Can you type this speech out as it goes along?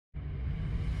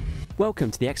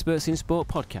Welcome to the Experts in Sport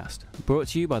podcast, brought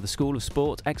to you by the School of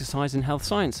Sport, Exercise and Health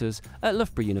Sciences at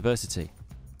Loughborough University.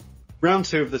 Round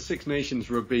 2 of the Six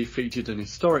Nations Rugby featured an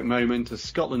historic moment as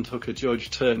Scotland hooker George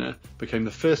Turner became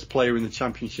the first player in the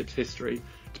Championship's history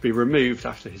to be removed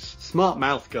after his smart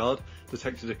mouthguard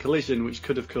detected a collision which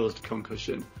could have caused a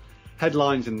concussion.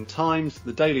 Headlines in the Times,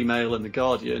 the Daily Mail and the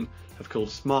Guardian have called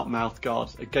smart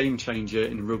mouthguards a game changer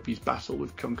in rugby's battle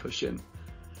with concussion.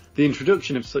 The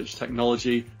introduction of such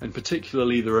technology, and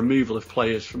particularly the removal of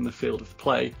players from the field of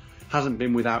play, hasn't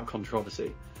been without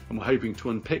controversy, and we're hoping to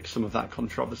unpick some of that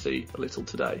controversy a little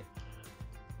today.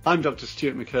 I'm Dr.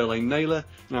 Stuart McCurlane-Naylor,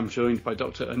 and I'm joined by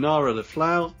Dr. Enora Le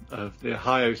Flao of The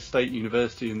Ohio State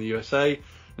University in the USA,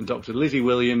 and Dr. Lizzy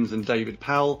Williams and David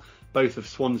Powell, both of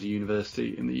Swansea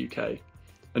University in the UK.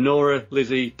 Enora,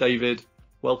 Lizzy, David,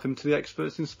 welcome to the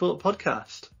Experts in Sport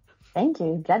podcast. Thank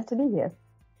you. Glad to be here.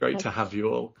 Great to have you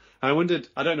all. I wondered,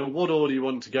 I don't know what order you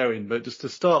want to go in, but just to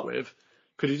start with,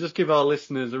 could you just give our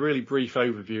listeners a really brief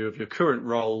overview of your current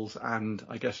roles and,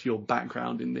 I guess, your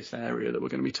background in this area that we're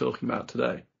going to be talking about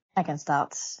today? I can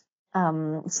start.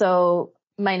 So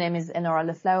my name is Enora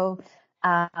Le Flao.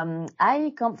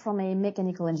 I come from a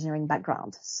mechanical engineering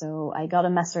background. So I got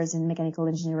a master's in mechanical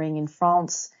engineering in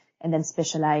France and then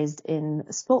specialized in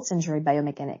sports injury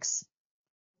biomechanics.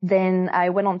 Then I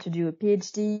went on to do a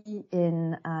PhD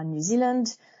in New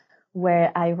Zealand,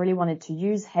 where I really wanted to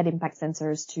use head impact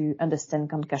sensors to understand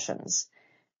concussions.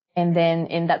 And then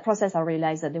in that process, I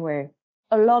realized that there were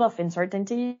a lot of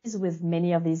uncertainties with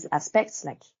many of these aspects,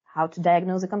 like how to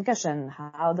diagnose a concussion,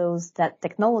 how that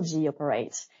technology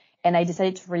operates. And I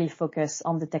decided to really focus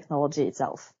on the technology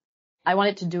itself. I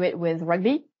wanted to do it with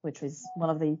rugby, which was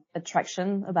one of the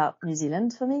attractions about New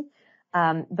Zealand for me.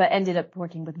 But ended up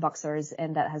working with boxers,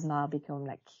 and that has now become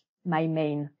like my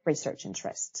main research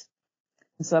interest.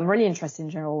 And so I'm really interested in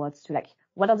general as to like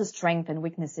what are the strengths and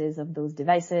weaknesses of those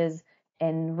devices,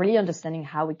 and really understanding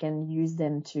how we can use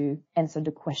them to answer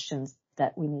the questions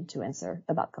that we need to answer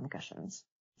about concussions.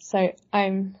 So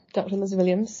I'm Dr. Lizzy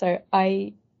Williams. So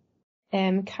I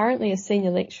am currently a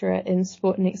senior lecturer in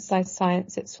sport and exercise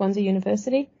science at Swansea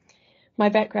University. My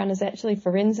background is actually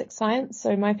forensic science.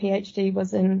 So my PhD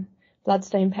was in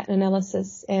bloodstain pattern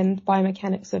analysis and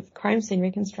biomechanics of crime scene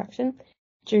reconstruction.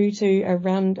 Due to a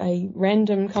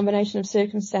random combination of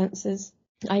circumstances,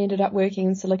 I ended up working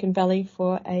in Silicon Valley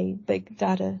for a big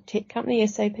data tech company,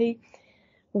 SAP,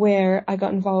 where I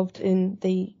got involved in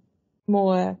the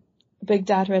more big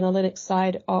data analytics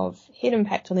side of head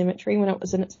impact telemetry when it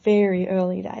was in its very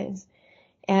early days.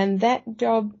 And that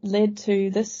job led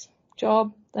to this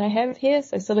job that I have here,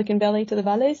 so Silicon Valley to the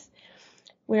Valleys,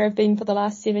 where I've been for the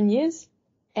last 7 years.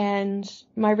 And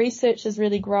my research has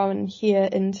really grown here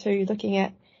into looking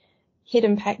at head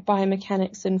impact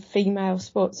biomechanics in female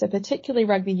sports, so particularly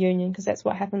rugby union, because that's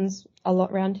what happens a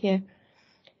lot around here.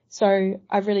 So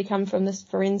I've really come from this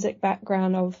forensic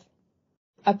background of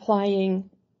applying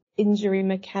injury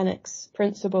mechanics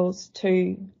principles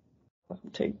to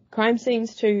crime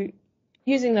scenes, to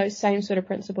using those same sort of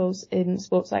principles in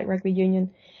sports like rugby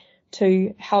union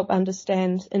to help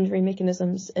understand injury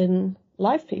mechanisms in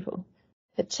live people,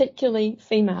 particularly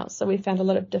females. So we found a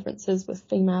lot of differences with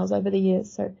females over the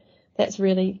years. So that's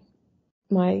really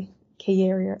my key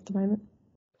area at the moment.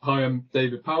 Hi, I'm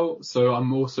David Powell. So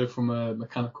I'm also from a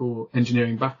mechanical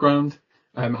engineering background,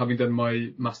 having done my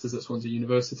master's at Swansea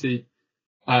University.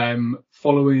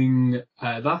 Following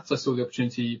that, I saw the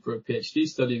opportunity for a PhD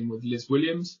studying with Lizzy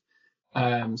Williams.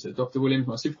 So Dr. Williams,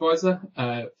 my supervisor,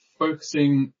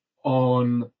 focusing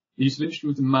on the use of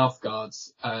instruments and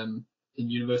mouthguards in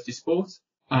university sport,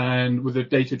 and with a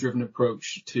data-driven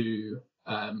approach to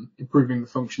improving the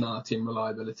functionality and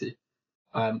reliability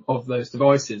of those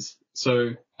devices.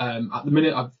 So at the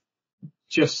minute, I've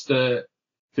just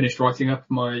finished writing up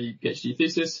my PhD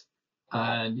thesis,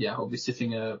 and yeah, I'll be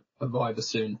sitting a viva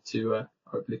soon to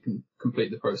hopefully complete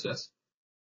the process.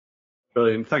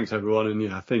 Brilliant. Thanks, everyone. And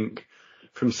yeah, I think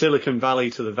from Silicon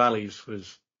Valley to the Valleys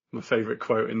was my favourite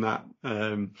quote in that.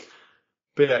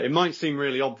 But yeah, it might seem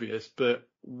really obvious, but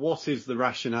what is the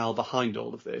rationale behind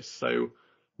all of this? So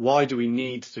why do we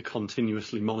need to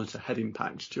continuously monitor head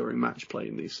impact during match play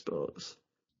in these sports?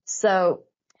 So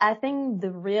I think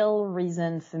the real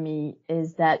reason for me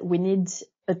is that we need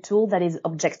a tool that is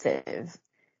objective,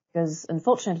 because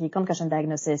unfortunately concussion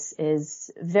diagnosis is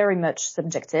very much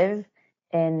subjective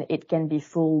and it can be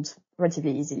fooled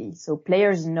relatively easily. So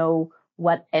players know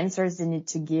what answers they need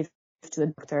to give to a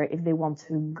doctor if they want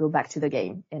to go back to the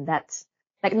game. And that's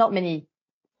like not many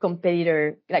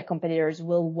competitors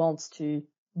will want to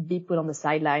be put on the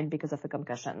sideline because of a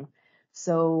concussion.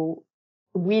 So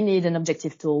we need an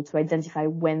objective tool to identify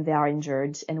when they are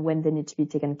injured and when they need to be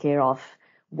taken care of,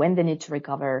 when they need to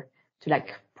recover, to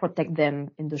like protect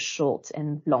them in the short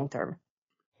and long term.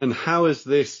 And how has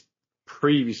this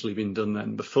previously been done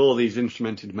then, before these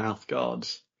instrumented mouth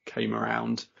guards came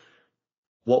around?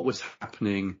 What was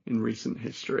happening in recent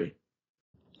history?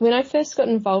 When I first got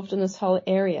involved in this whole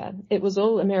area, it was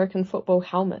all American football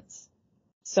helmets.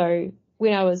 So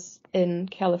when I was in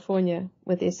California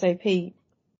with SAP,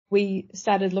 we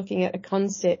started looking at a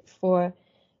concept for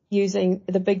using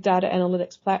the big data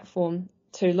analytics platform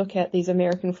to look at these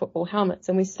American football helmets.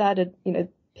 And we started,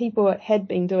 people had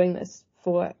been doing this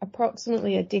for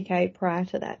approximately a decade prior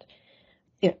to that,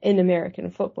 in American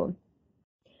football.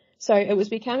 So it was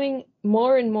becoming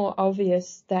more and more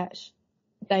obvious that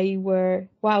it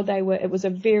was a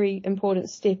very important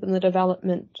step in the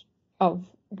development of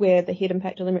where the head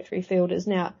impact telemetry field is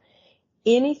now.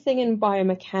 Anything in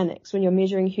biomechanics, when you're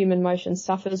measuring human motion,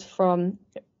 suffers from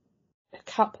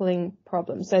coupling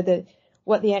problems. So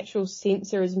what the actual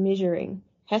sensor is measuring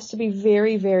has to be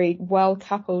very, very well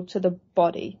coupled to the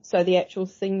body. So the actual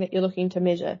thing that you're looking to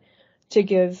measure to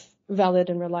give valid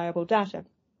and reliable data.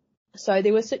 So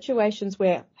there were situations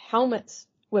where helmets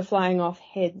were flying off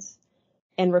heads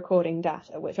and recording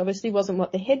data, which obviously wasn't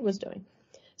what the head was doing.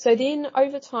 So then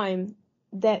over time,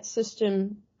 that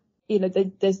system,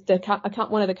 there's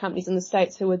one of the companies in the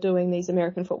States who were doing these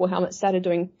American football helmets started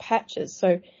doing patches.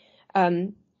 So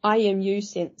IMU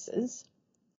sensors,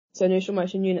 so inertial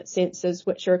motion unit sensors,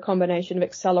 which are a combination of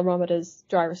accelerometers,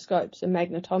 gyroscopes and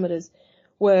magnetometers,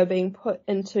 were being put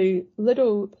into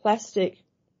little plastic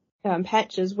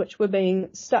patches which were being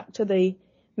stuck to the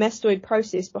mastoid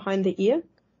process behind the ear.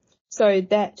 So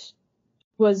it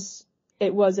was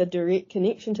a direct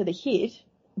connection to the head,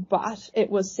 but it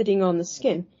was sitting on the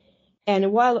skin.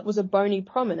 And while it was a bony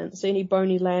prominence, any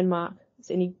bony landmark,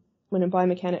 when in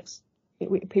biomechanics,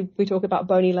 we talk about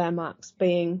bony landmarks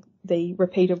being the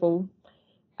repeatable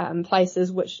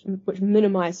places which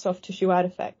minimize soft tissue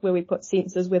artifact, where we put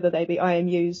sensors, whether they be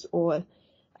IMUs or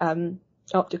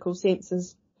optical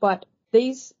sensors. But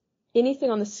anything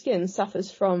on the skin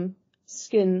suffers from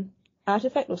skin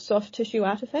artifact or soft tissue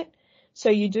artifact.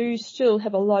 So you do still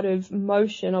have a lot of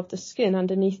motion of the skin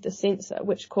underneath the sensor,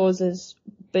 which causes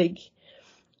big,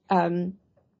 errors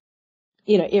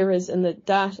in the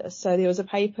data. So there was a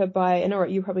paper by,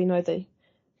 Enora, you probably know the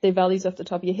values off the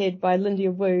top of your head, by Lizzy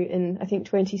Williams in, I think,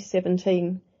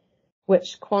 2017,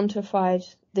 which quantified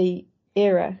the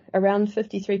error around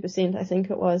 53%, I think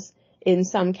it was, in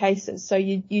some cases. So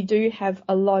you do have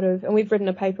a lot of, and we've written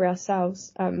a paper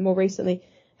ourselves more recently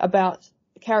about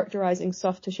characterizing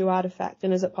soft tissue artifact,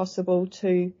 and is it possible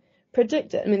to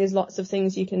predict it? I mean, there's lots of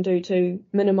things you can do to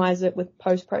minimize it with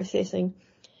post-processing,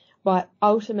 but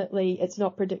ultimately it's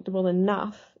not predictable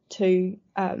enough to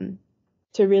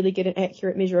really get an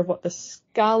accurate measure of what the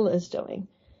skull is doing.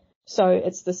 So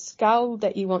it's the skull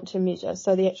that you want to measure,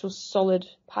 so the actual solid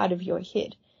part of your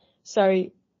head.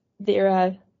 So there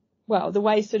are, the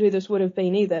ways to do this would have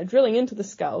been either drilling into the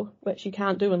skull, which you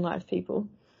can't do in live people,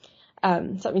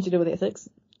 something to do with ethics,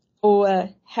 or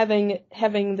having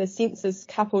the sensors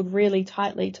coupled really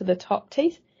tightly to the top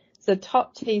teeth. So the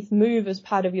top teeth move as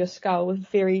part of your skull with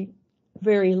very,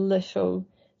 very little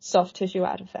soft tissue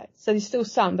artifacts. So there's still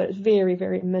some, but it's very,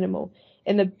 very minimal.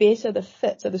 And the better the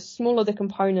fit, so the smaller the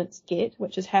components get,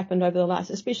 which has happened over the last,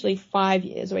 especially 5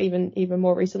 years, or even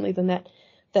more recently than that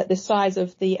the size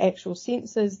of the actual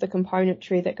sensors, the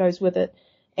componentry that goes with it,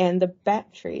 and the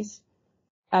batteries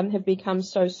have become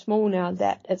so small now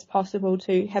that it's possible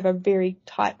to have a very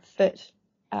tight fit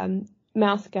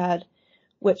mouth guard,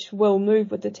 which will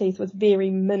move with the teeth with very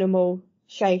minimal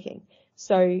shaking.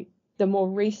 So the more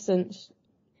recent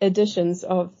editions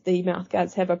of the mouth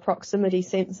guards have a proximity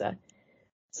sensor.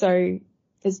 So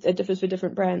it differs for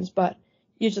different brands, but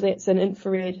usually it's an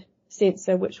infrared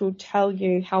sensor which will tell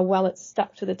you how well it's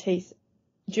stuck to the teeth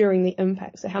during the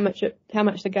impact. So how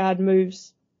much the guard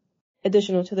moves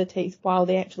additional to the teeth while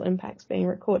the actual impact's being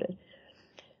recorded.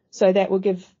 So that will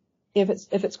give, if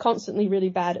it's constantly really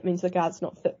bad, it means the guard's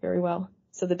not fit very well.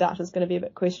 So the data's going to be a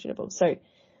bit questionable. So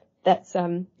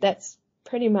that's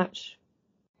pretty much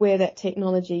where that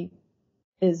technology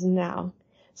is now.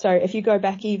 So if you go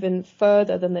back even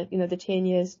further than the 10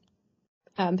 years,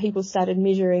 people started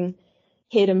measuring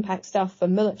head impact stuff for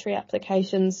military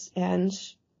applications and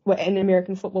in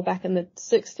American football back in the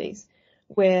 60s,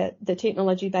 where the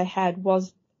technology they had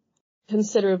was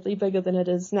considerably bigger than it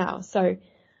is now. So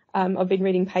I've been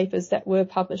reading papers that were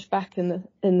published back in the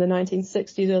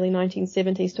 1960s, early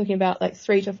 1970s, talking about like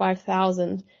 3,000 to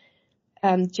 5,000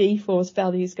 G-force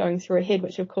values going through a head,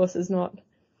 which of course is not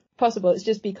possible. It's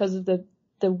just because of the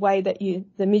the way that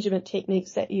the measurement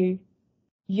techniques that you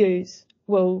use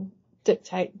will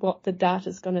dictate what the data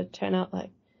is going to turn out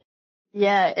like.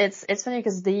 Yeah, it's funny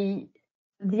because the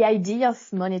idea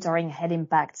of monitoring head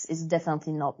impacts is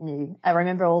definitely not new. I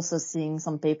remember also seeing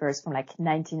some papers from like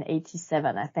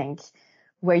 1987, I think,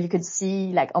 where you could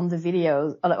see like on the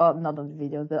videos, or not on the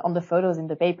videos, but on the photos in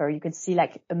the paper, you could see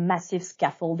like a massive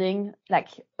scaffolding like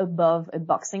above a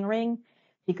boxing ring,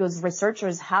 because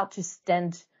researchers had to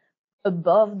stand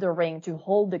above the ring to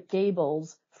hold the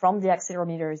cables from the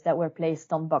accelerometers that were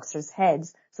placed on boxers'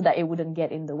 heads so that it wouldn't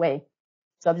get in the way.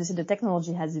 So obviously the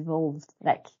technology has evolved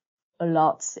like a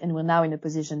lot, and we're now in a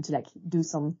position to like do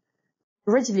some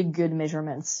relatively good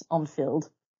measurements on field.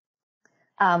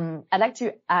 I'd like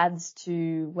to add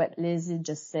to what Lizzy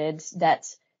just said that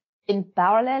in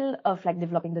parallel of like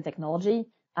developing the technology,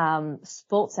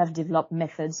 sports have developed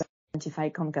methods to identify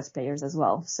concussed players as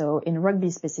well. So in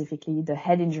rugby specifically, the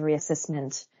head injury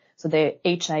assessment, so the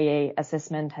HIA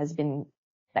assessment has been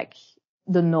like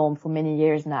the norm for many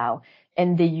years now.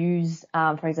 And they use,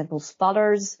 for example,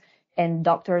 spotters and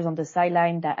doctors on the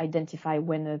sideline that identify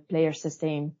when a player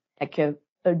sustained like a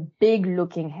big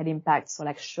looking head impact, so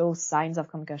like show signs of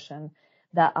concussion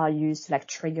that are used to like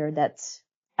trigger that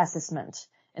assessment.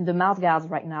 And the mouthguards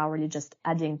right now are really just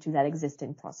adding to that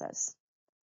existing process.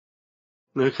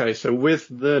 Okay, so with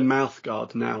the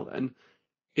mouthguard now then,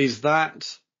 is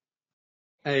that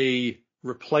a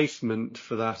replacement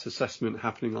for that assessment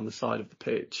happening on the side of the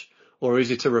pitch? Or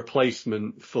is it a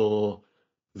replacement for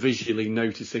visually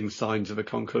noticing signs of a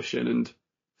concussion and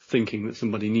thinking that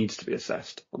somebody needs to be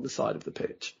assessed on the side of the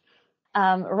pitch?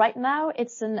 Right now,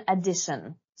 it's an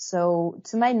addition. So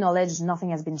to my knowledge, nothing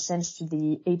has been changed to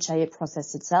the HIA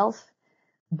process itself,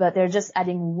 but they're just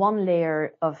adding one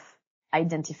layer of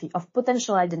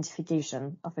potential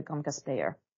identification of a concussed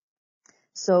player.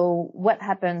 So what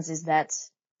happens is that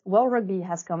World Rugby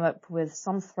has come up with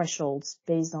some thresholds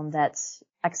based on that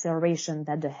acceleration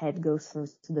that the head goes through,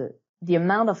 to the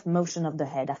amount of motion of the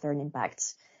head after an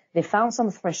impact. They found some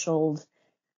threshold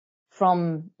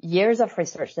from years of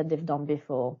research that they've done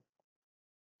before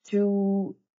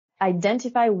to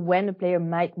identify when a player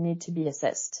might need to be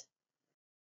assessed.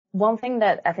 One thing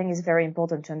that I think is very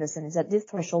important to understand is that these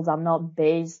thresholds are not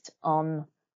based on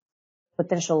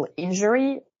potential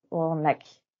injury or on like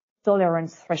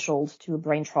tolerance thresholds to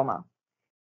brain trauma.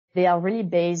 They are really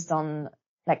based on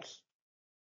like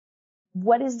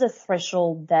what is the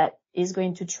threshold that is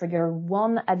going to trigger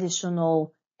one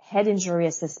additional head injury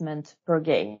assessment per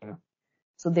game.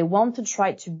 So they want to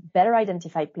try to better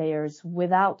identify players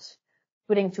without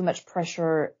putting too much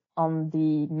pressure on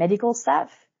the medical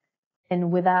staff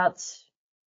and without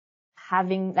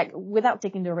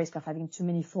taking the risk of having too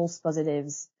many false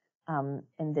positives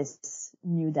in this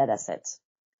new data set.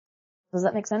 Does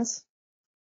that make sense?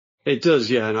 It does,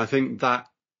 yeah. And I think that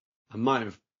I might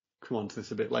have come on to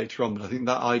this a bit later on, but I think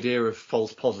that idea of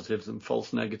false positives and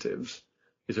false negatives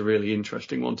is a really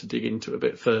interesting one to dig into a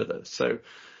bit further. So,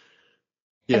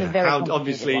 yeah,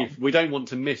 obviously we don't want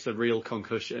to miss a real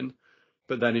concussion,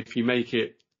 but then if you make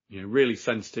it, really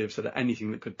sensitive so that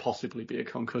anything that could possibly be a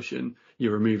concussion,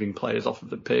 you're removing players off of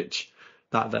the pitch,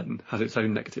 that then has its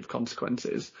own negative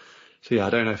consequences. So yeah, I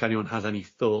don't know if anyone has any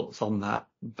thoughts on that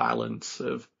balance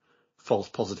of false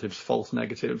positives, false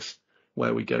negatives,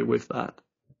 where we go with that.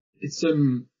 It's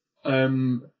a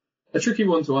tricky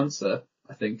one to answer,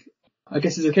 I think. I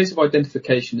guess it's a case of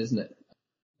identification, isn't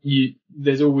it?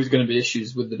 There's always going to be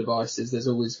issues with the devices. There's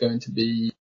always going to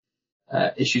be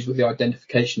issues with the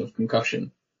identification of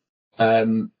concussion.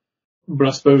 But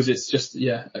I suppose it's just,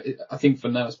 I think for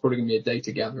now it's probably going to be a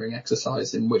data gathering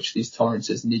exercise in which these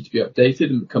tolerances need to be updated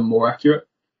and become more accurate.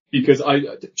 Because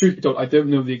truth be told, I don't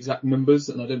know the exact numbers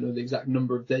and I don't know the exact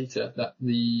number of data that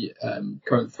the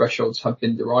current thresholds have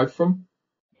been derived from.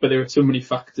 But there are so many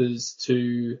factors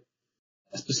to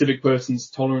a specific person's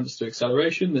tolerance to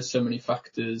acceleration. There's so many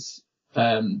factors,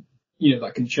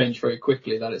 that can change very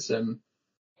quickly that it's a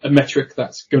metric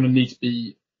that's going to need to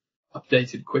be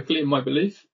updated quickly, in my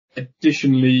belief.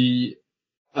 Additionally,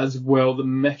 as well, the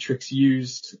metrics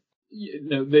used,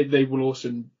 they will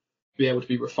also be able to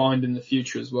be refined in the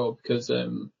future as well, because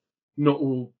not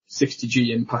all 60G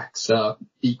impacts are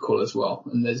equal as well.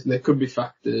 And there could be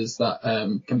factors that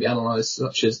can be analysed,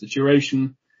 such as the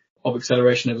duration of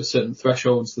acceleration over certain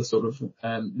thresholds, the sort of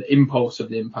the impulse of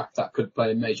the impact that could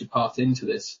play a major part into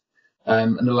this,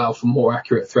 and allow for more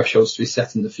accurate thresholds to be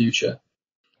set in the future.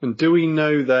 And do we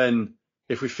know then,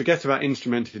 if we forget about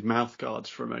instrumented mouthguards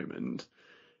for a moment,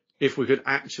 if we could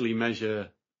actually measure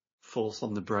force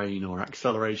on the brain or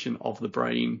acceleration of the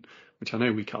brain, which I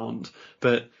know we can't,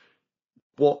 but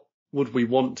what would we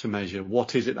want to measure?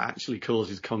 What is it that actually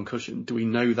causes concussion? Do we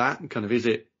know that? Kind of, is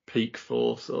it peak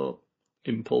force or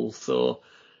impulse or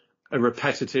a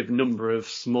repetitive number of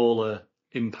smaller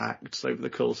impacts over the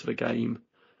course of a game?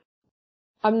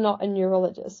 I'm not a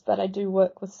neurologist, but I do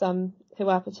work with some who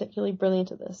are particularly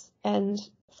brilliant at this. And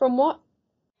from what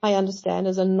I understand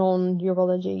as a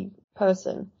non-neurology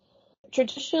person,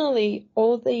 traditionally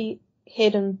all the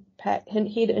head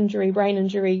injury, brain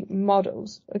injury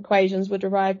models, equations were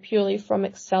derived purely from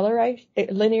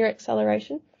linear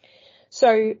acceleration.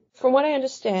 So from what I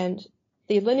understand,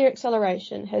 the linear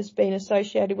acceleration has been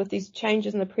associated with these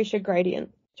changes in the pressure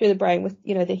gradient through the brain, with,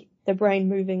 the brain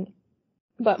moving.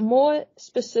 But more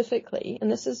specifically,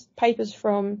 and this is papers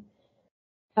from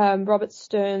Robert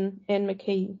Stern and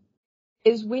McKee,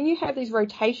 is when you have these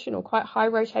rotational, quite high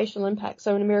rotational impacts.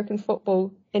 So in American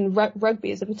football and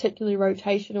rugby is a particularly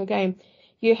rotational game.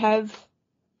 You have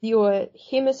your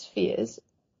hemispheres,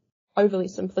 overly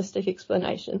simplistic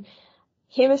explanation,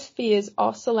 hemispheres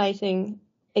oscillating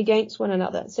against one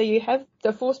another. So you have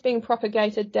the force being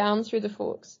propagated down through the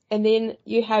forks, and then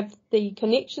you have the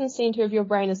connection center of your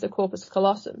brain as the corpus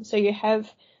callosum. So you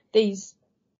have these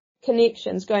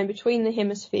connections going between the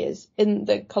hemispheres in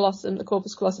the callosum, the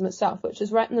corpus callosum itself, which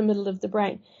is right in the middle of the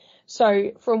brain.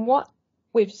 So from what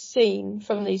we've seen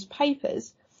from these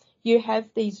papers, you have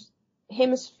these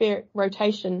hemispheric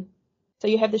rotation. So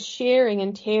you have the sharing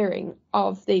and tearing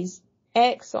of these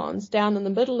axons down in the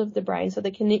middle of the brain, so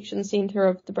the connection center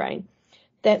of the brain.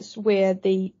 That's where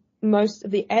the most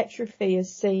of the atrophy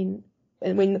is seen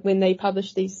when they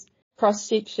publish these cross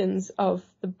sections of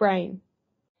the brain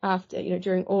after,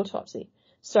 during autopsy.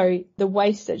 So the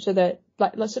wastage, so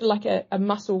sort of like a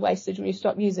muscle wastage when you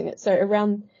stop using it. So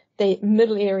around the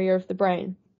middle area of the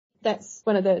brain, that's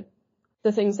one of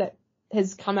the things that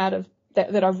has come out of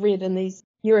that I've read in these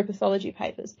neuropathology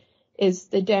papers, is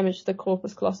the damage to the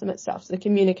corpus callosum itself, so the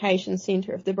communication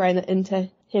center of the brain, the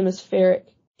interhemispheric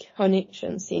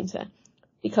connection center,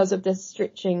 because of this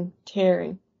stretching,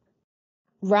 tearing,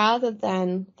 rather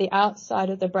than the outside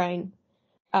of the brain,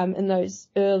 in those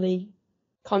early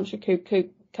contra-coup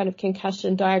kind of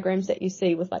concussion diagrams that you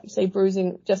see with, like, say,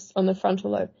 bruising just on the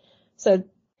frontal lobe. So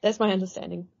that's my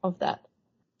understanding of that.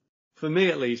 For me,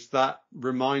 at least, that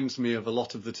reminds me of a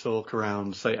lot of the talk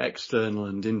around, say, external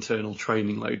and internal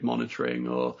training load monitoring,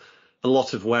 or a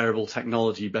lot of wearable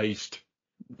technology-based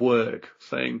work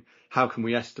saying, how can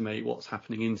we estimate what's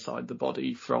happening inside the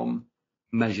body from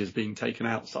measures being taken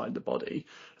outside the body?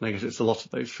 And I guess it's a lot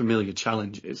of those familiar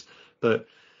challenges. But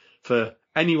for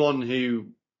anyone who,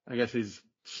 I guess, is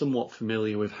somewhat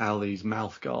familiar with how these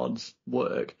mouth guards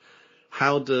work,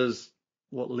 how does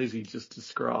what Lizzy just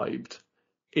described,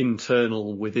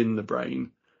 internal within the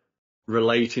brain,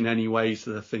 relate in any way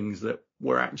to the things that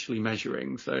we're actually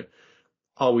measuring? So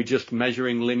are we just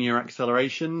measuring linear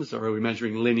accelerations, or are we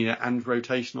measuring linear and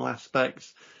rotational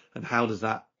aspects? And how does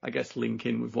that, I guess, link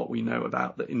in with what we know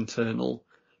about the internal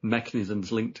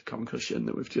mechanisms linked to concussion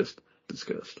that we've just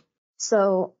discussed?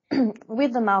 So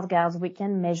with the mouth guards, we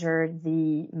can measure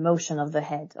the motion of the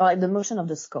head, or the motion of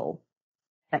the skull.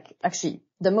 Like, actually,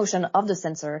 the motion of the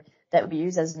sensor that we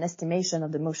use as an estimation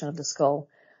of the motion of the skull,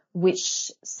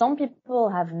 which some people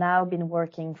have now been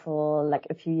working for like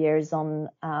a few years on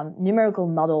numerical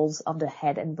models of the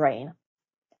head and brain.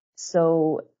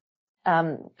 So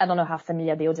I don't know how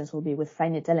familiar the audience will be with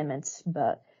finite elements,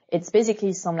 but it's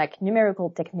basically some like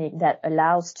numerical technique that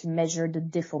allows to measure the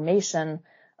deformation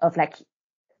of like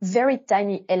very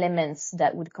tiny elements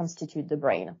that would constitute the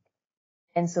brain.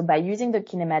 And so by using the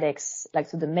kinematics, like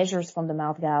so the measures from the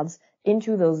mouth guards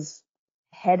into those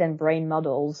head and brain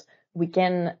models, we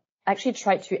can actually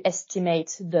try to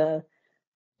estimate the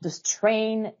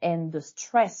strain and the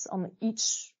stress on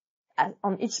each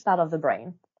part of the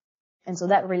brain. And so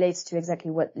that relates to exactly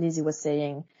what Lizzy was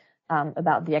saying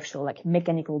about the actual like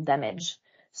mechanical damage.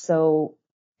 So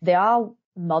there are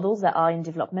models that are in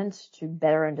development to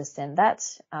better understand that.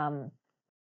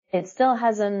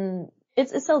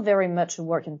 It's still very much a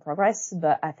work in progress,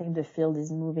 but I think the field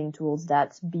is moving towards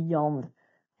that beyond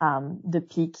the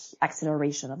peak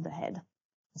acceleration of the head.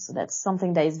 So that's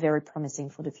something that is very promising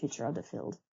for the future of the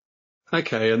field.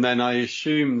 Okay, and then I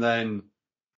assume then,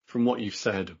 from what you've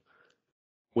said,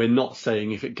 we're not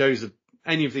saying if it goes,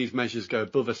 any of these measures go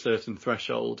above a certain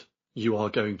threshold, you are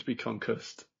going to be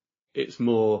concussed. It's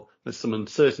more, there's some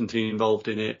uncertainty involved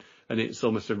in it, and it's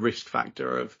almost a risk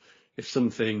factor of, if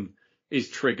something is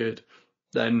triggered,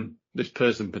 then this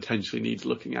person potentially needs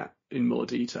looking at in more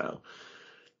detail.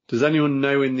 Does anyone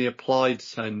know in the applied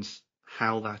sense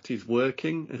how that is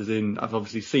working? As in, I've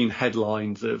obviously seen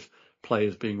headlines of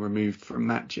players being removed from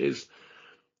matches.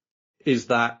 Is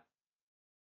that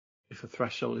if a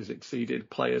threshold is exceeded,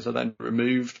 players are then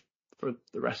removed for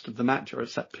the rest of the match or a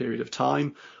set period of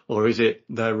time? Or is it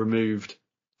they're removed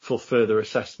for further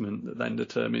assessment that then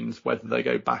determines whether they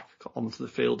go back onto the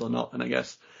field or not? And I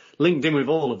guess linked in with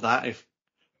all of that, if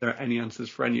there are any answers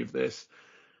for any of this,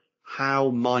 how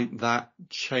might that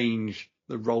change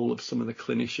the role of some of the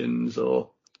clinicians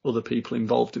or other people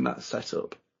involved in that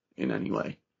setup in any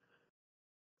way?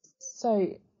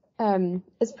 So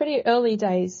it's pretty early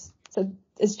days. So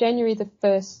it's January the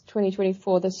 1st,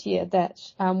 2024 this year that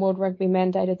World Rugby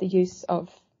mandated the use of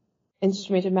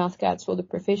instrumented mouthguards for the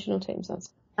professional teams.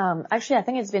 Actually, I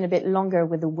think it's been a bit longer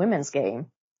with the women's game.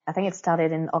 I think it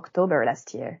started in October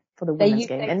last year for the women's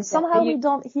game. And somehow we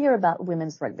don't hear about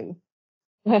women's rugby.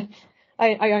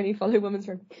 I only follow women's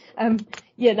rugby.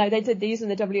 They did these in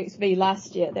the WXV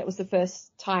last year. That was the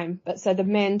first time. But so the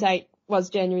mandate was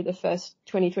January the 1st,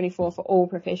 2024 for all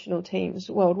professional teams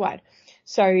worldwide.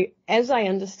 So as I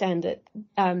understand it,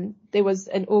 there was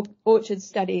an orchard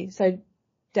study,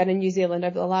 done in New Zealand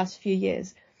over the last few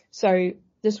years. So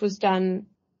this was done,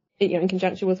 in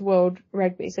conjunction with World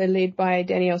Rugby, so led by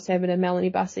Danielle Salmon and Melanie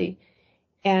Bussey.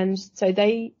 And so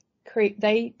they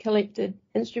collected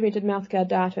instrumented mouthguard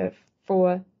data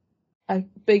for a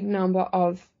big number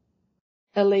of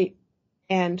elite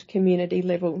and community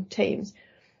level teams.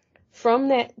 From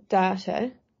that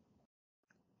data,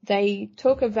 they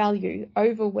took a value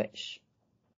over which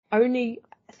only,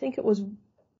 I think it was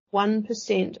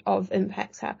 1% of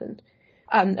impacts happened.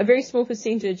 A very small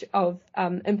percentage of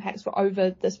impacts were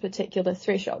over this particular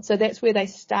threshold. So that's where they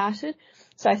started.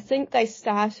 So I think they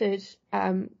started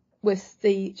with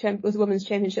the Women's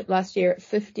Championship last year at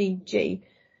 50G,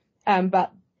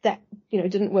 but that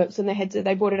didn't work. So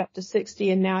they brought it up to 60,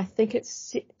 and now I think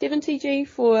it's 70G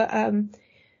for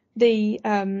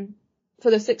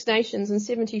the Six Nations and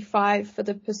 75 for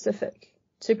the Pacific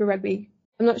Super Rugby.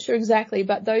 I'm not sure exactly,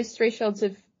 but those thresholds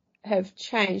have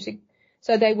changed.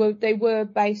 So they were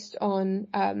based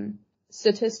on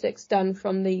statistics done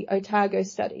from the Otago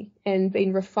study and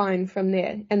been refined from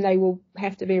there, and they will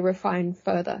have to be refined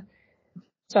further.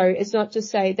 So it's not to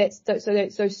say that's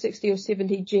those 60 or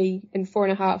 70 G and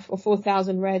 4.5 or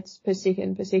 4,000 rads per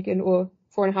second, or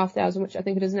 4,500, which I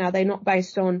think it is now. They're not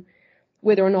based on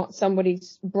whether or not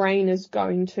somebody's brain is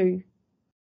going to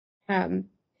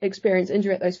experience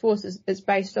injury at those forces. It's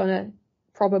based on a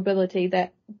probability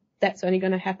that that's only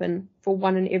going to happen for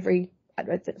one in every,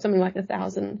 something like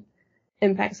 1,000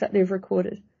 impacts that they've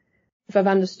recorded, if I've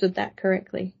understood that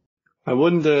correctly. I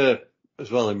wonder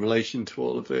as well, in relation to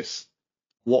all of this,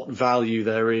 what value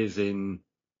there is in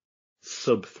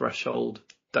sub-threshold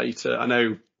data. I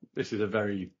know this is a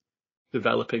very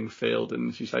developing field,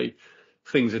 and as you say,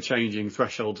 things are changing,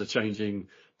 thresholds are changing,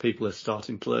 people are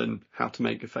starting to learn how to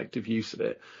make effective use of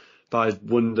it. But I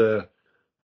wonder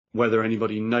whether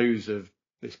anybody knows of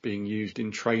this being used in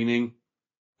training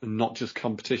and not just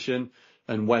competition,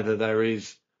 and whether there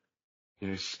is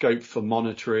scope for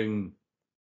monitoring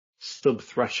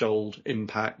sub-threshold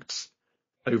impacts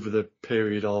over the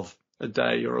period of a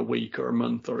day or a week or a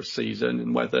month or a season,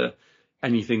 and whether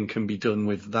anything can be done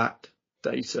with that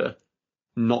data,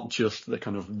 not just the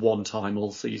kind of one time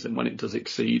all season when it does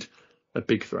exceed a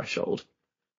big threshold.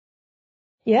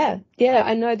 Yeah,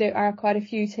 I know there are quite a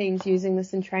few teams using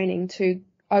this in training to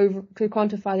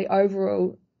quantify the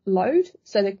overall load,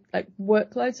 so the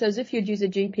workload. So as if you'd use a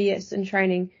GPS in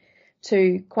training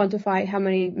to quantify how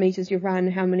many meters you've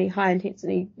run, how many high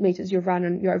intensity meters you've run,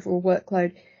 and your overall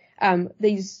workload.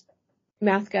 These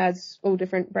mouthguards, all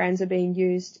different brands, are being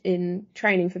used in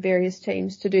training for various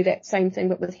teams to do that same thing,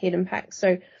 but with head impacts.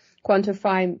 So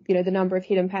quantifying, the number of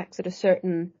head impacts at a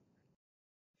certain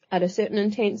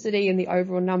intensity and the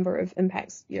overall number of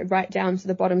impacts, right down to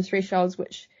the bottom thresholds,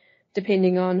 which,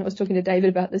 depending on, I was talking to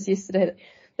David about this yesterday,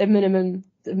 the minimum,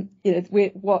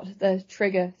 what the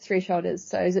trigger threshold is.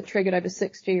 So is it triggered over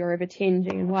 6G or over 10G,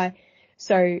 and why?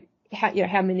 So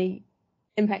how many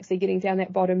impacts they're getting down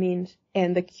that bottom end,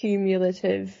 and the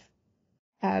cumulative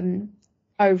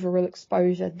overall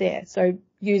exposure there. So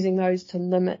using those to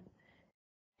limit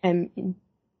and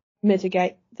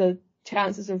mitigate the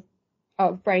chances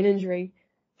of brain injury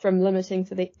from limiting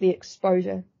to the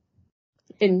exposure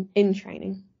in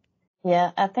training.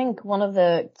 Yeah, I think one of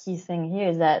the key things here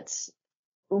is that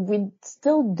we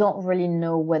still don't really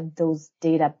know what those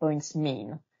data points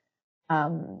mean,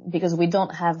 because we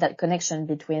don't have that connection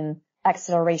between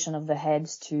acceleration of the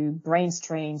heads to brain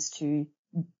strains to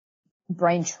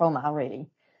brain trauma,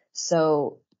 really.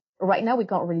 So right now we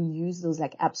can't really use those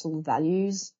absolute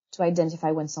values to identify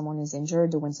when someone is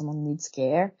injured or when someone needs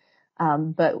care.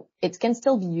 But it can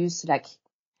still be used to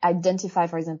identify,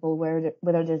 for example,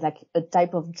 whether there's like a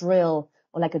type of drill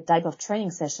or like a type of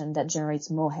training session that generates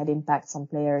more head impacts on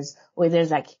players, or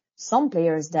there's like some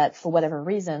players that for whatever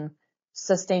reason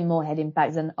sustain more head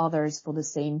impacts than others for the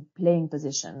same playing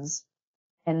positions,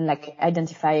 and like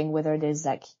identifying whether there's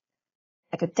like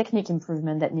a technique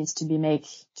improvement that needs to be made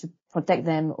to protect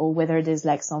them, or whether there's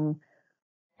like some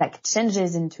like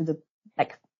changes into the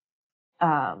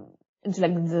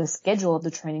the schedule of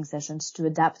the training sessions to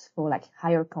adapt for like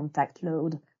higher contact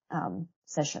load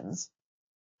sessions.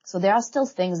 So there are still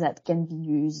things that can be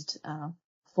used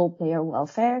for player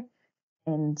welfare,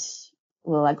 and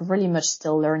we're like really much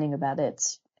still learning about it.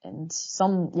 And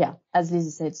some, as Lizzy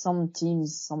said, some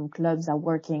teams, some clubs are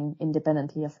working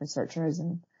independently of researchers,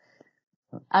 and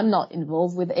I'm not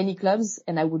involved with any clubs,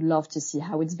 and I would love to see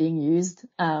how it's being used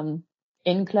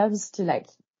in clubs to like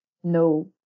know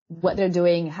what they're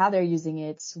doing, how they're using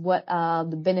it, what are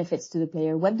the benefits to the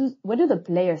player, what do the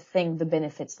player think the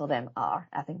benefits for them are,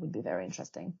 I think would be very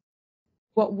interesting.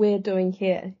 What we're doing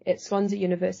here at Swansea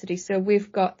University, so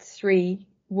we've got 3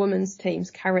 women's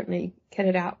teams currently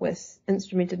kitted out with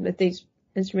these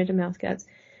instrumented mouthguards.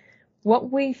 What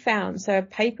we found, so a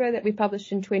paper that we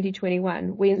published in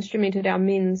 2021, we instrumented our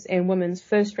men's and women's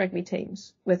first rugby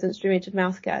teams with instrumented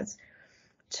mouthguards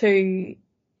to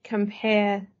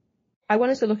compare. I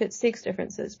wanted to look at sex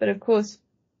differences, but of course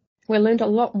we learned a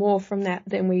lot more from that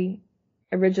than we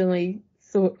originally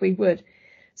thought we would.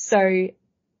 So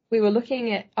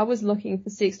I was looking for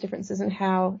sex differences and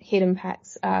how head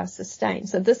impacts are sustained.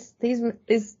 So this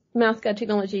mouthguard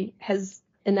technology has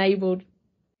enabled,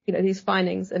 these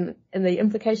findings, and the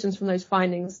implications from those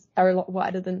findings are a lot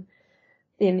wider than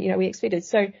we expected.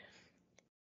 So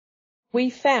we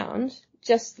found,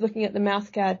 just looking at the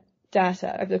mouthguard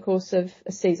data over the course of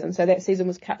a season, so that season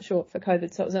was cut short for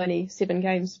COVID, so it was only 7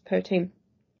 games per team.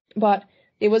 But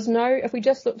there was if we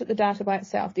just looked at the data by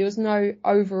itself, there was no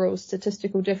overall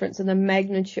statistical difference in the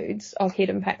magnitudes of head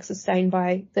impacts sustained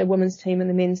by the women's team and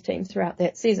the men's team throughout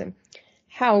that season.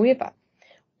 However,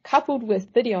 coupled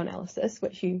with video analysis,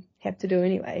 which you have to do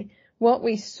anyway, what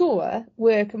we saw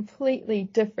were completely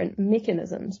different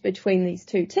mechanisms between these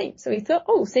 2 teams. So we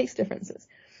thought, sex differences,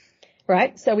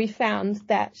 right? So we found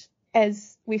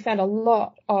a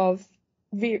lot of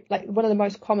one of the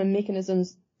most common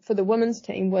mechanisms for the women's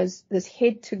team was this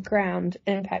head to ground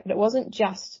impact. But it wasn't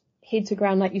just head to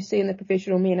ground like you see in the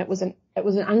professional men. It was an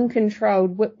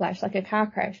uncontrolled whiplash, like a car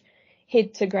crash,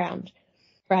 head to ground,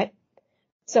 right?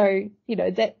 So,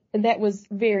 that was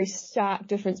very stark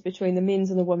difference between the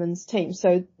men's and the women's team.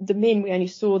 So the men, we only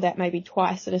saw that maybe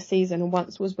twice in a season, and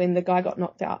once was when the guy got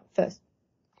knocked out first.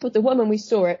 With the women, we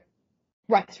saw it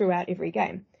right throughout every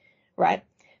game, right?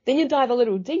 Then you dive a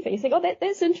little deeper. You think,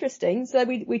 that's interesting. So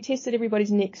we tested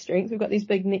everybody's neck strength. We've got these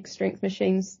big neck strength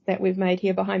machines that we've made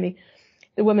here behind me.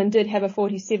 The women did have a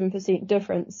 47%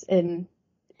 difference in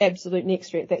absolute neck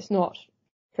strength. That's not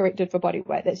corrected for body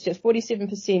weight. That's just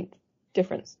 47%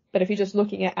 difference. But if you're just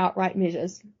looking at outright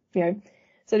measures,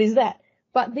 so there's that.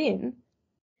 But then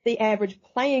the average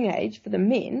playing age for the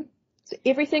men, so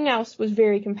everything else was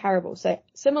very comparable. So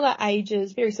similar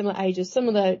ages, very similar ages,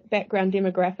 similar background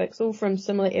demographics, all from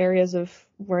similar areas of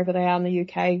wherever they are in the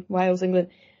UK, Wales, England.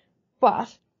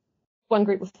 But one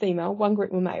group was female, one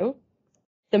group were male.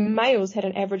 The males had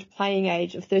an average playing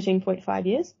age of 13.5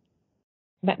 years.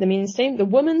 But the men's team, the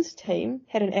women's team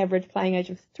had an average playing age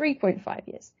of 3.5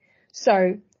 years.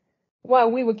 So while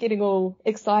we were getting all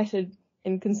excited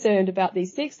and concerned about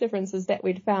these sex differences that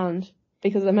we'd found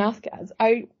because of the mouthguards,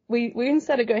 we then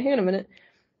started going, hang on a minute.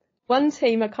 One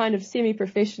team are kind of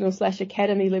semi-professional /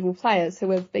 academy level players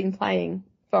who have been playing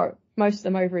for most of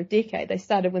them over a decade. They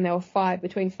started when they were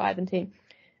between 5 and 10.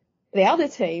 The other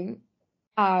team,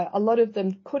 a lot of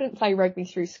them couldn't play rugby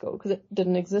through school because it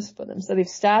didn't exist for them. So they've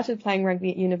started playing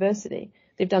rugby at university.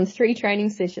 They've done 3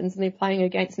 training sessions and they're playing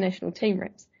against national team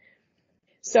reps.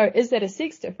 So is that a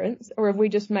sex difference, or have we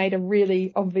just made a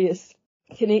really obvious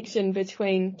connection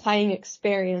between playing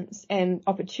experience and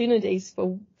opportunities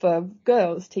for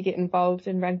girls to get involved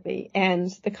in rugby and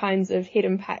the kinds of head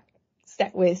impacts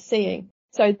that we're seeing?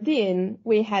 So then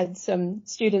we had some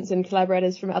students and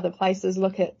collaborators from other places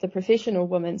look at the professional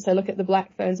women, so look at the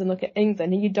Black Ferns and look at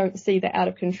England, and you don't see the out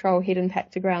of control head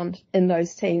impact to ground in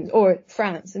those teams, or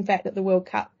France. In fact, at the World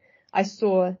Cup, I was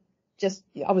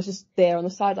just there on the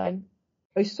sideline.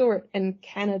 We saw it in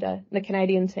Canada, the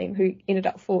Canadian team who ended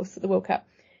up 4th at the World Cup,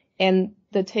 and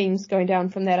the teams going down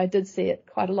from that. I did see it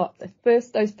quite a lot. Those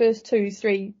first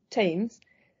 2-3 teams,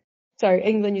 so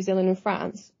England, New Zealand and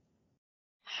France,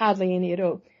 hardly any at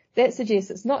all. That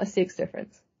suggests it's not a sex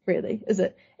difference, really, is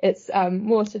it? It's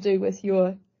more to do with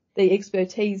the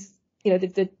expertise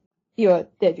the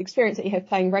experience that you have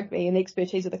playing rugby and the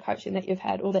expertise of the coaching that you've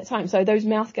had all that time. So those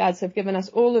mouthguards have given us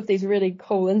all of these really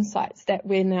cool insights that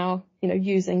we're now,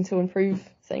 using to improve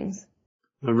things.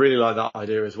 I really like that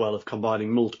idea as well of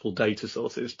combining multiple data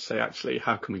sources to say, actually,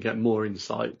 how can we get more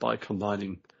insight by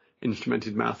combining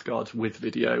instrumented mouthguards with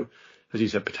video? As you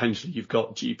said, potentially you've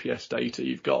got GPS data,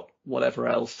 you've got whatever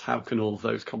else. How can all of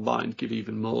those combined give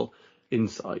even more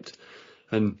insight?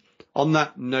 And on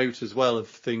that note as well of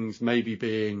things maybe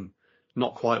being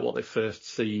not quite what they first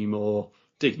seem, or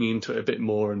digging into it a bit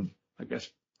more and I guess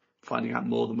finding out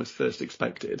more than was first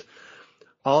expected,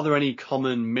 are there any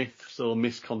common myths or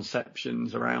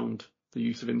misconceptions around the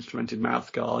use of instrumented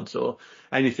mouthguards, or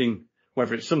anything,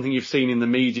 whether it's something you've seen in the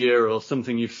media or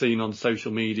something you've seen on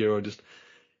social media, or just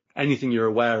anything you're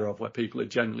aware of where people are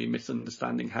generally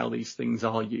misunderstanding how these things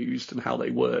are used and how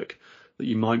they work, that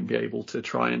you might be able to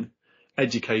try and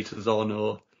educate us on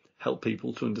or help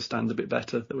people to understand a bit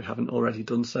better that we haven't already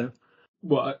done so?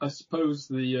 Well, I suppose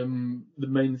the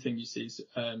main thing you see is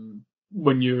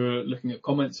when you're looking at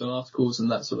comments on articles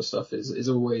and that sort of stuff is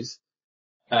always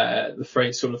the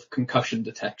phrase sort of concussion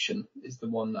detection is the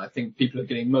one that I think people are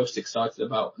getting most excited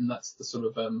about, and that's the sort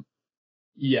of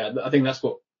I think that's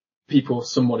what people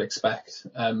somewhat expect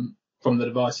from the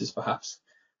devices, perhaps.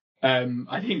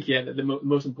 I think the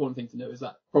most important thing to know is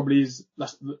that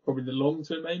that's probably the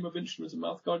long-term aim of instruments and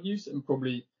mouthguard use, and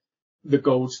probably the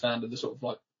gold standard, the sort of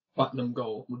like platinum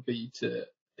goal would be to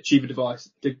achieve a device,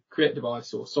 to create a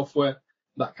device or software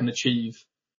that can achieve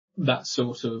that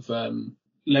sort of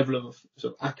level of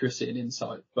sort of accuracy and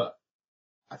insight. But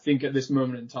I think at this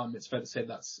moment in time, it's fair to say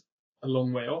that's a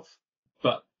long way off,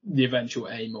 but the eventual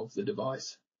aim of the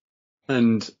device.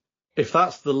 And if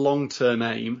that's the long-term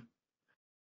aim,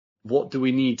 what do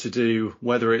we need to do,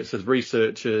 whether it's as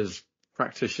researchers,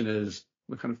 practitioners,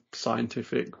 the kind of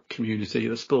scientific community,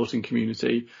 the sporting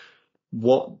community?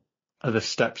 What are the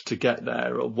steps to get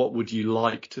there, or what would you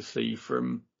like to see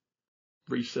from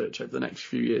research over the next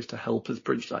few years to help us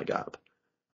bridge that gap?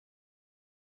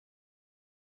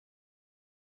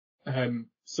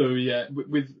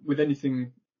 With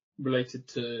anything related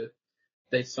to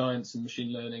data science and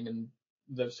machine learning and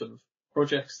those sort of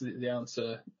projects, the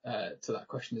answer to that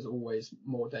question is always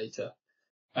more data.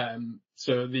 I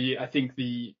think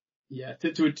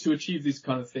to achieve these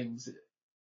kind of things,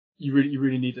 you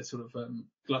really need a sort of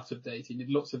glut of data. You need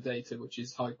lots of data which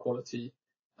is high quality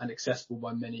and accessible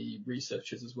by many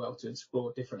researchers as well, to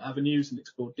explore different avenues and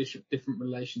explore different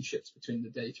relationships between the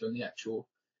data and the actual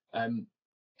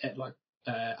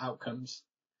outcomes.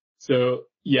 So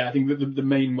I think that the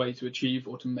main way to achieve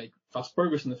or to make fast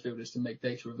progress in the field is to make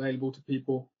data available to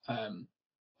people,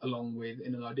 along with,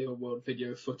 in an ideal world,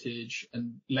 video footage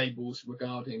and labels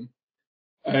regarding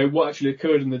what actually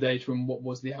occurred in the data and what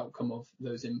was the outcome of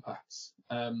those impacts.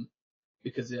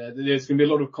 Because there's going to be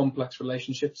a lot of complex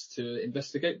relationships to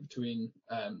investigate between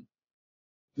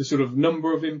the sort of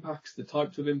number of impacts, the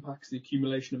types of impacts, the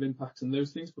accumulation of impacts and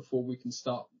those things before we can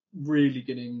start really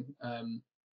getting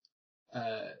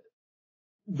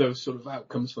those sort of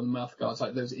outcomes from the mouthguards,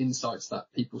 like those insights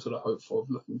that people sort of hope for, of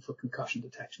looking for concussion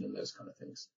detection and those kind of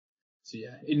things. So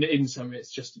in summary,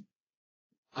 it's just,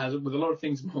 as with a lot of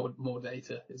things, more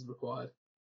data is required.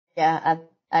 Yeah,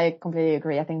 I completely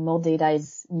agree. I think more data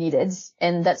is needed.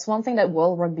 And that's one thing that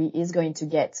World Rugby is going to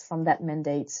get from that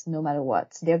mandate, no matter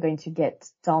what. They're going to get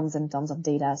tons and tons of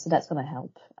data. So that's going to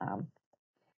help.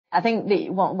 I think the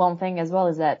one thing as well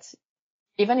is that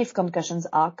even if concussions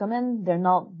are common, they're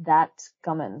not that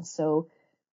common. So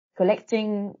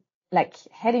collecting like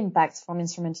head impacts from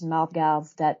instrumented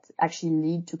mouthguards that actually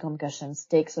lead to concussions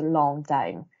takes a long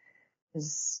time.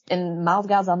 And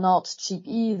mouthguards are not cheap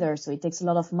either, so it takes a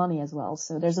lot of money as well.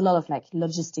 So there's a lot of like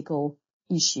logistical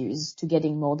issues to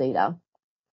getting more data.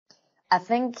 I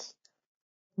think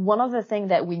one of the things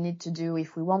that we need to do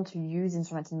if we want to use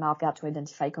instrumented mouthguard to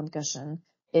identify concussion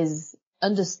is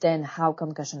understand how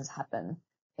concussions happen.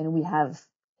 And we have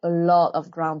a lot of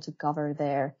ground to cover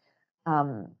there.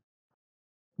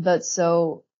 But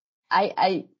so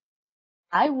I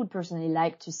would personally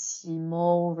like to see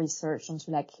more research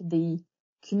into like the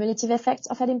cumulative effects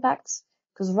of head impacts,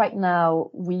 because right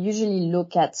now we usually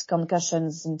look at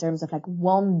concussions in terms of like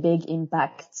one big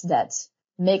impact that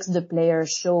makes the player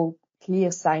show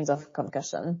clear signs of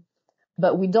concussion,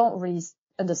 but we don't really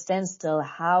understand still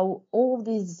how all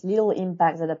these little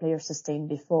impacts that a player sustained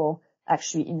before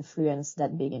actually influence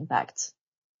that big impact.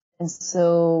 And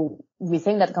so we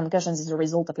think that concussions is a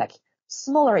result of like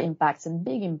smaller impacts and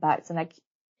big impacts and like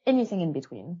anything in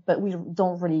between, but we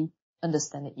don't really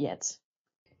understand it yet.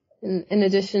 In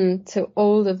addition to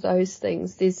all of those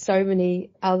things, there's so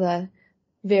many other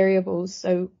variables.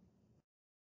 So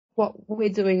what we're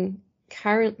doing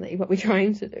currently, what we're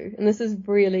trying to do, and this is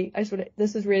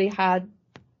really hard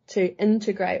to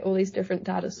integrate all these different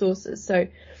data sources. So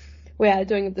we are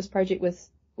doing this project with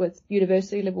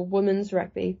university level women's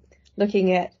rugby,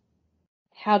 looking at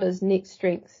how does neck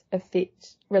strength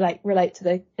relate to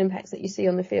the impacts that you see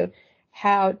on the field.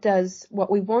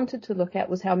 What we wanted to look at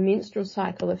was how menstrual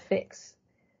cycle affects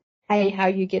A, how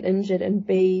you get injured, and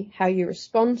B, how you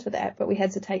respond to that. But we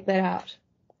had to take that out.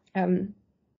 We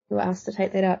were asked to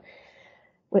take that out,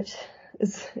 which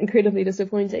is incredibly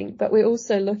disappointing. But we're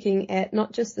also looking at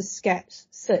not just the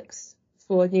SCAT-6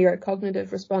 for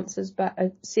neurocognitive responses, but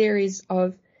a series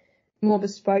of more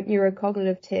bespoke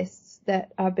neurocognitive tests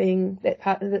that's being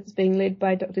led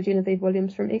by Dr. Lizzy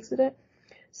Williams from Exeter.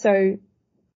 So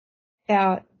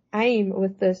our aim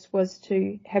with this was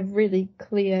to have try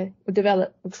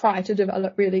to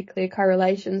develop really clear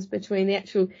correlations between the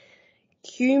actual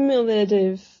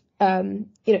cumulative, head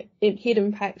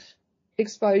impact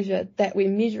exposure that we're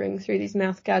measuring through these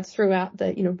mouth guards throughout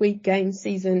the, week game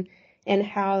season, and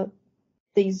how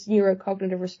these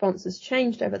neurocognitive responses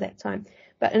changed over that time.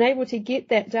 But in able to get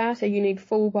that data, you need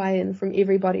full buy-in from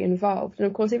everybody involved. And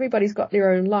of course, everybody's got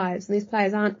their own lives, and these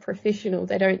players aren't professional.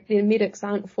 Their medics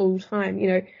aren't full-time,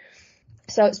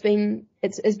 So it's been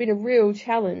a real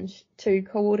challenge to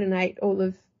coordinate all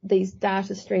of these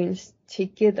data streams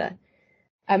together.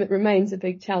 It remains a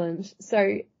big challenge.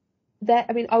 So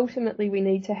ultimately we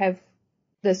need to have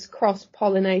this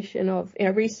cross-pollination of,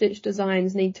 research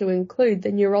designs need to include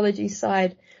the neurology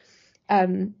side,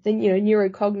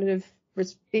 neurocognitive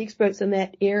experts in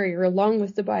that area, along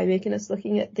with the biomechanists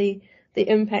looking at the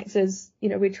impacts as,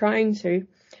 we're trying to.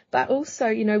 But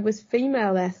also, with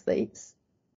female athletes,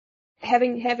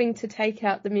 having to take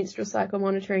out the menstrual cycle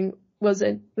monitoring was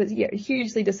a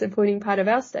hugely disappointing part of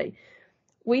our study.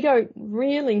 We don't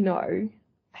really know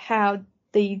how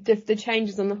the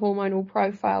changes in the hormonal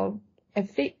profile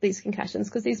affect these concussions,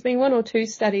 because there's been one or two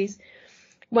studies,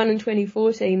 one in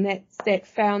 2014, that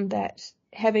found that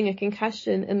having a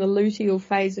concussion in the luteal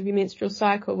phase of your menstrual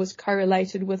cycle was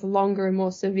correlated with longer and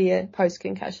more severe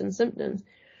post-concussion symptoms.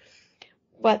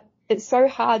 But it's so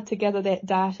hard to gather that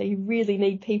data. You really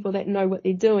need people that know what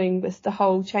they're doing with the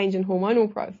whole change in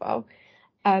hormonal profile.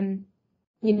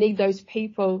 You need those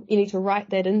people. You need to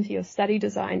write that into your study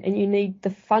design, and you need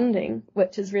the funding,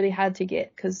 which is really hard to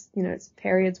get because, it's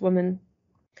periods, women,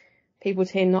 people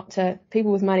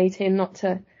with money tend not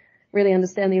to really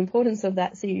understand the importance of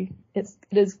that. So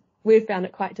we've found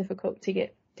it quite difficult to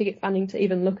get funding to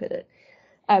even look at it.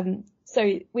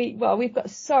 So we've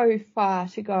got so far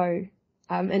to go,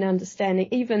 in understanding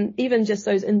even just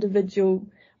those individual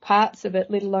parts of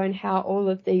it, let alone how all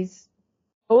of these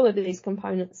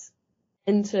components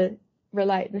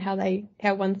interrelate and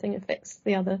how one thing affects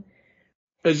the other.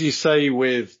 As you say,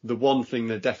 with the one thing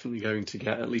they're definitely going to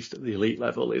get, at least at the elite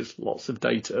level, is lots of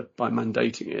data by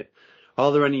mandating it.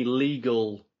 Are there any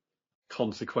legal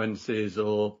consequences,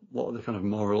 or what are the kind of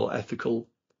moral, ethical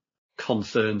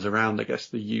concerns around, I guess,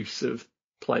 the use of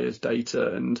players'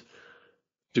 data? And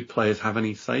do players have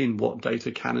any say in what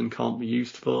data can and can't be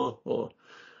used for? Or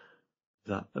is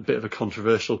that a bit of a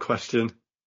controversial question?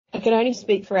 I can only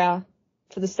speak for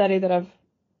the study that I've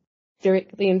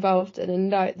directly involved in, and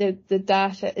no, the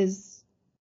data is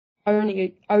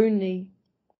only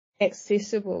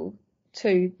accessible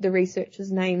to the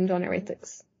researchers named on our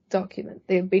ethics document.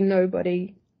 There'd be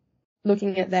nobody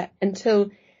looking at that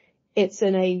until it's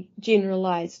in a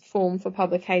generalized form for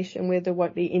publication where there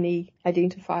won't be any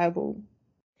identifiable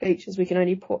features. We can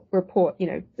only report,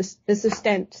 this is a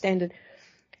standard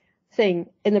thing.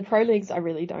 In the pro leagues, I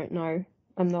really don't know.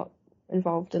 I'm not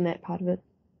involved in that part of it.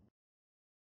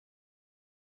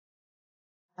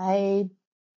 I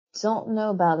don't know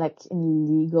about any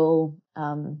legal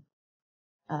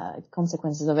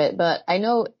consequences of it, but I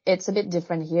know it's a bit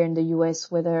different here in the US,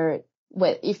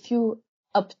 if you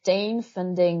obtain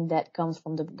funding that comes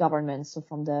from the government, so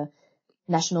from the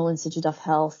National Institute of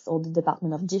Health or the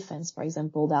Department of Defense, for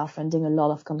example, that are funding a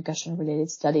lot of concussion-related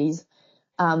studies,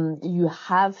 you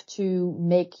have to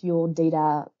make your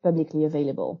data publicly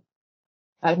available.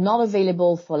 Not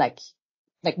available for like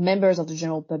members of the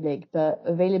general public, but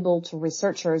available to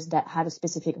researchers that have a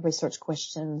specific research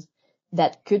questions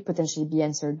that could potentially be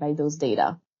answered by those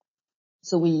data.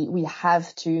 So we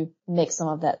have to make some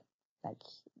of that,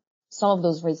 some of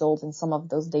those results and some of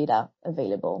those data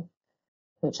available,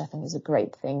 which I think is a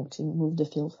great thing to move the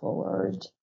field forward.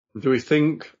 Do we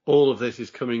think all of this is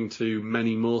coming to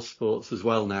many more sports as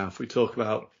well now? If we talk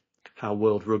about how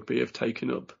World Rugby have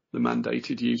taken up the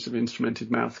mandated use of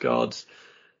instrumented mouthguards,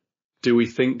 do we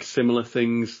think similar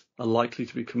things are likely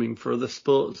to be coming for other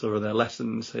sports, or are there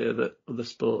lessons here that other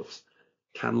sports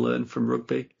can learn from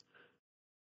rugby?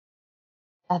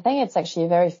 I think it's actually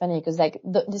very funny because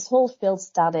this whole field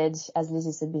started, as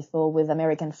Lizzy said before, with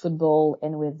American football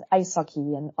and with ice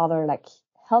hockey and other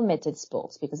helmeted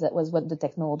sports, because that was what the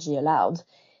technology allowed.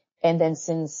 And then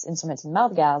since instrumented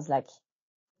mouthguards,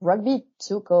 rugby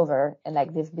took over, and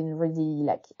they've been really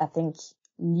I think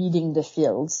leading the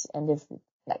field, and they've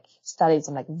started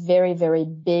some very, very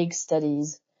big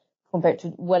studies compared to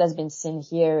what has been seen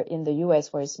here in the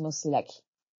US, where it's mostly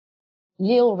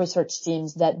little research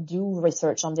teams that do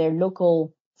research on their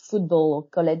local football or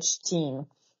college team,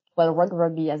 while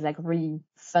rugby has really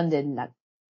funded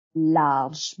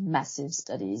large, massive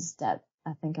studies that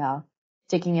I think are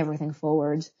taking everything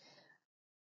forward.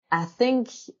 I think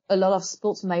a lot of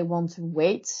sports might want to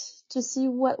wait to see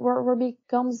what rugby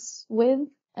comes with,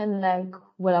 and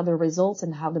what are the results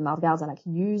and how the mouthguards are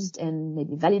used and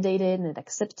maybe validated and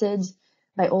accepted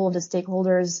by all of the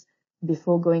stakeholders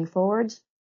before going forward.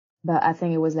 But I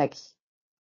think it was a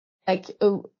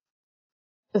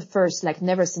first,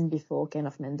 never seen before kind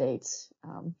of mandate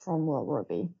from World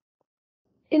Rugby.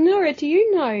 Enora, do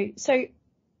you know, so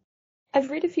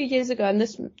I've read a few years ago, and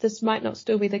this might not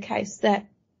still be the case, that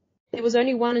there was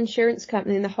only one insurance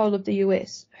company in the whole of the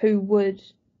US who would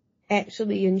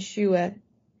actually insure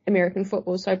American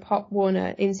football, so Pop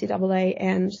Warner, NCAA,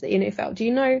 and the NFL. Do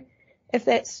you know if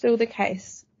that's still the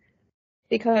case?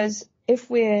 Because if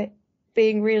we're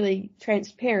being really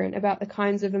transparent about the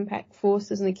kinds of impact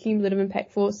forces and the cumulative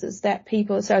impact forces that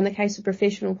people, so in the case of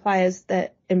professional players,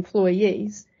 that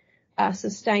employees are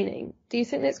sustaining, do you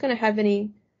think that's going to have any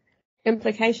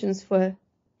implications for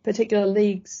particular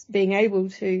leagues being able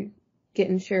to get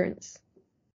insurance?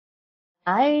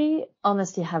 I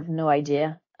honestly have no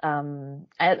idea.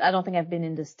 I don't think I've been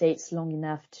in the States long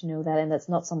enough to know that, and that's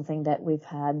not something that we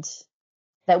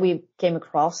came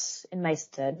across in my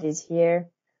studies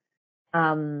here.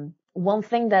 One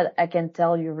thing that I can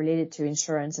tell you related to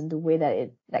insurance and the way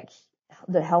that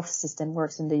the health system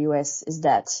works in the US is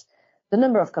that the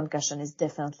number of concussion is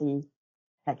definitely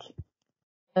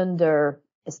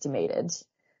underestimated.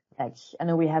 I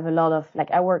know we have a lot of,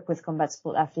 I work with combat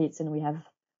sport athletes, and we have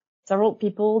several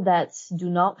people that do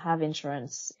not have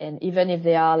insurance. And even if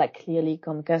they are clearly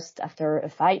concussed after a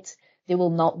fight, they will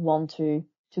not want to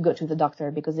go to the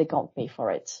doctor because they can't pay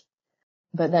for it.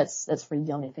 But that's really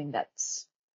the only thing that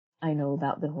I know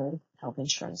about the whole health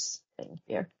insurance thing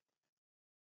here.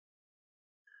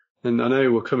 And I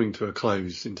know we're coming to a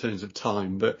close in terms of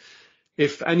time, but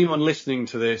if anyone listening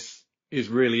to this is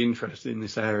really interested in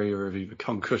this area of either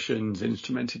concussions,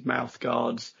 instrumented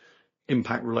mouthguards,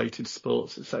 impact-related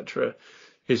sports, etc.,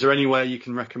 is there anywhere you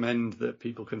can recommend that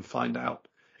people can find out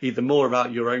either more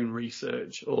about your own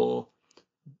research or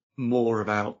more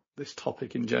about this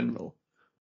topic in general?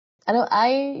 I know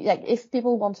if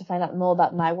people want to find out more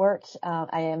about my work,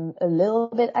 I am a little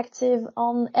bit active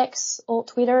on X or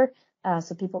Twitter,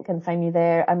 so people can find me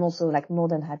there. I'm also more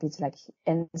than happy to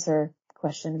answer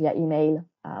questions via email,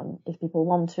 if people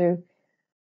want to.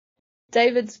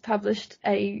 David's published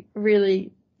a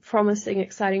really promising,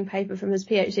 exciting paper from his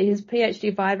PhD. His PhD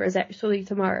viva is actually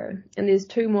tomorrow, and there's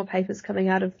 2 more papers coming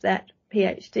out of that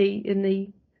PhD in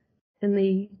the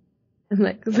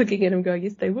I'm looking at him going,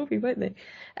 yes, they will be, won't they?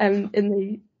 In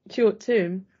the short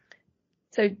term.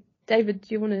 So, David, do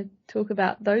you want to talk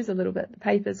about those a little bit, the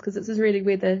papers? Because this is really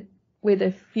where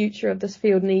the future of this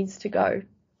field needs to go.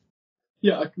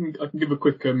 Yeah, I can give a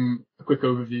quick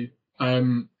overview.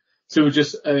 So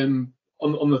just on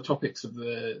the topics of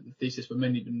the thesis, we've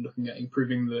mainly been looking at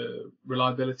improving the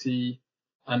reliability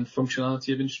and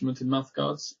functionality of instrumented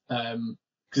mouthguards.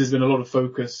 Because there's been a lot of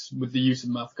focus with the use of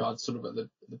mouthguards sort of at the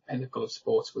pinnacle of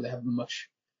sports, where they have much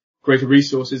greater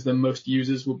resources than most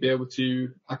users will be able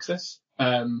to access.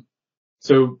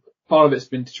 So part of it's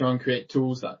been to try and create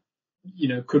tools that,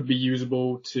 could be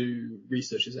usable to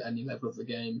researchers at any level of the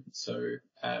game. So,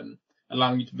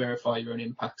 allowing you to verify your own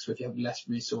impacts if you have less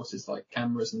resources like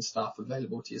cameras and staff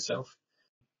available to yourself,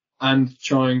 and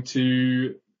trying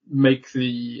to make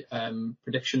the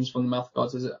predictions from the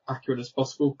mouthguards as accurate as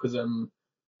possible. Because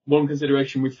one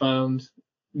consideration we found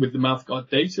with the mouthguard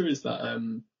data is that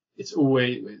it's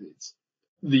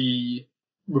the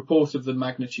report of the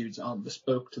magnitudes aren't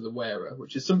bespoke to the wearer,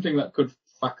 which is something that could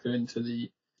factor into the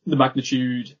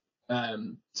magnitude.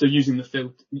 So using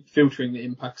the filtering the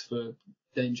impacts for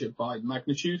danger by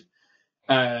magnitude.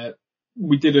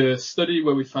 We did a study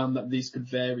where we found that these could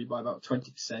vary by about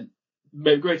 20%,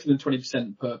 greater than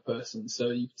 20% per person. So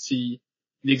you could see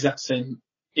the exact same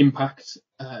impact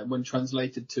when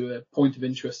translated to a point of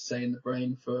interest, say in the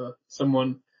brain for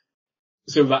someone.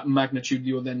 So that magnitude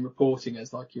you're then reporting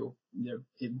as like your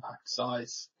impact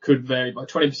size could vary by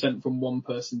 20% from one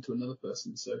person to another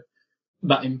person. So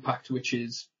that impact, which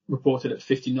is reported at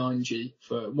 59 G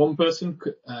for one person,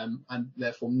 and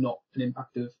therefore not an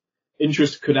impact of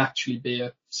interest, could actually be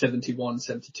a 71,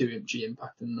 72 G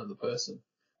impact in another person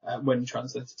when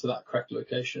translated to that correct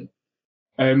location.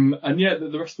 And yeah,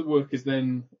 the rest of the work is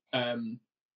then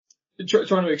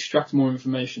trying to extract more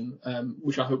information,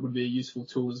 which I hope would be a useful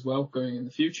tool as well going in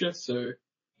the future. So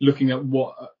looking at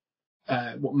what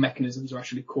mechanisms are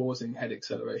actually causing head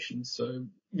accelerations. So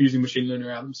using machine learning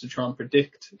algorithms to try and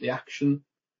predict the action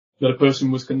that a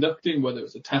person was conducting, whether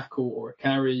it's a tackle or a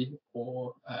carry,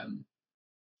 or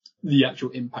the actual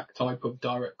impact type of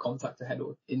direct contact ahead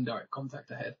or indirect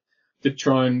contact ahead, to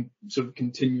try and sort of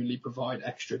continually provide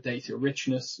extra data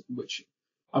richness, which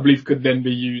I believe could then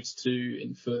be used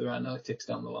in further analytics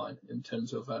down the line in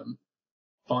terms of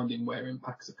finding where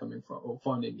impacts are coming from, or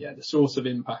finding the source of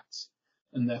impacts,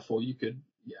 and therefore you could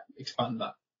expand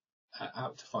that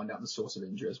out to find out the source of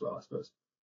injury as well, I suppose.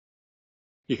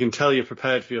 You can tell you're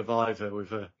prepared for your Viva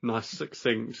with a nice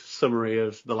succinct summary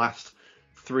of the last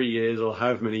 3 years or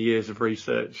however many years of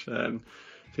research.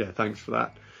 Thanks for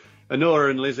that. Enora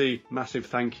and Lizzy, massive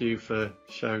thank you for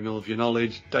sharing all of your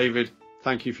knowledge. David,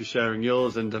 thank you for sharing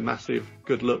yours, and a massive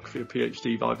good luck for your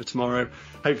PhD Viva tomorrow.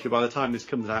 Hopefully by the time this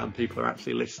comes out and people are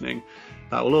actually listening,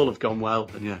 that will all have gone well,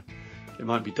 and it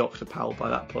might be Dr. Powell by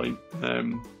that point.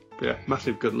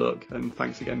 Massive good luck, and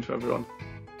thanks again to everyone.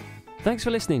 Thanks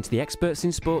for listening to the Experts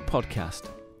in Sport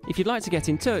podcast. If you'd like to get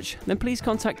in touch, then please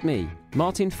contact me,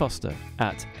 Martin Foster,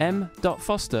 at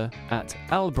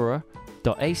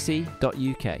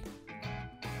m.foster@loughborough.ac.uk.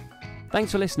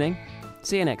 Thanks for listening.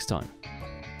 See you next time.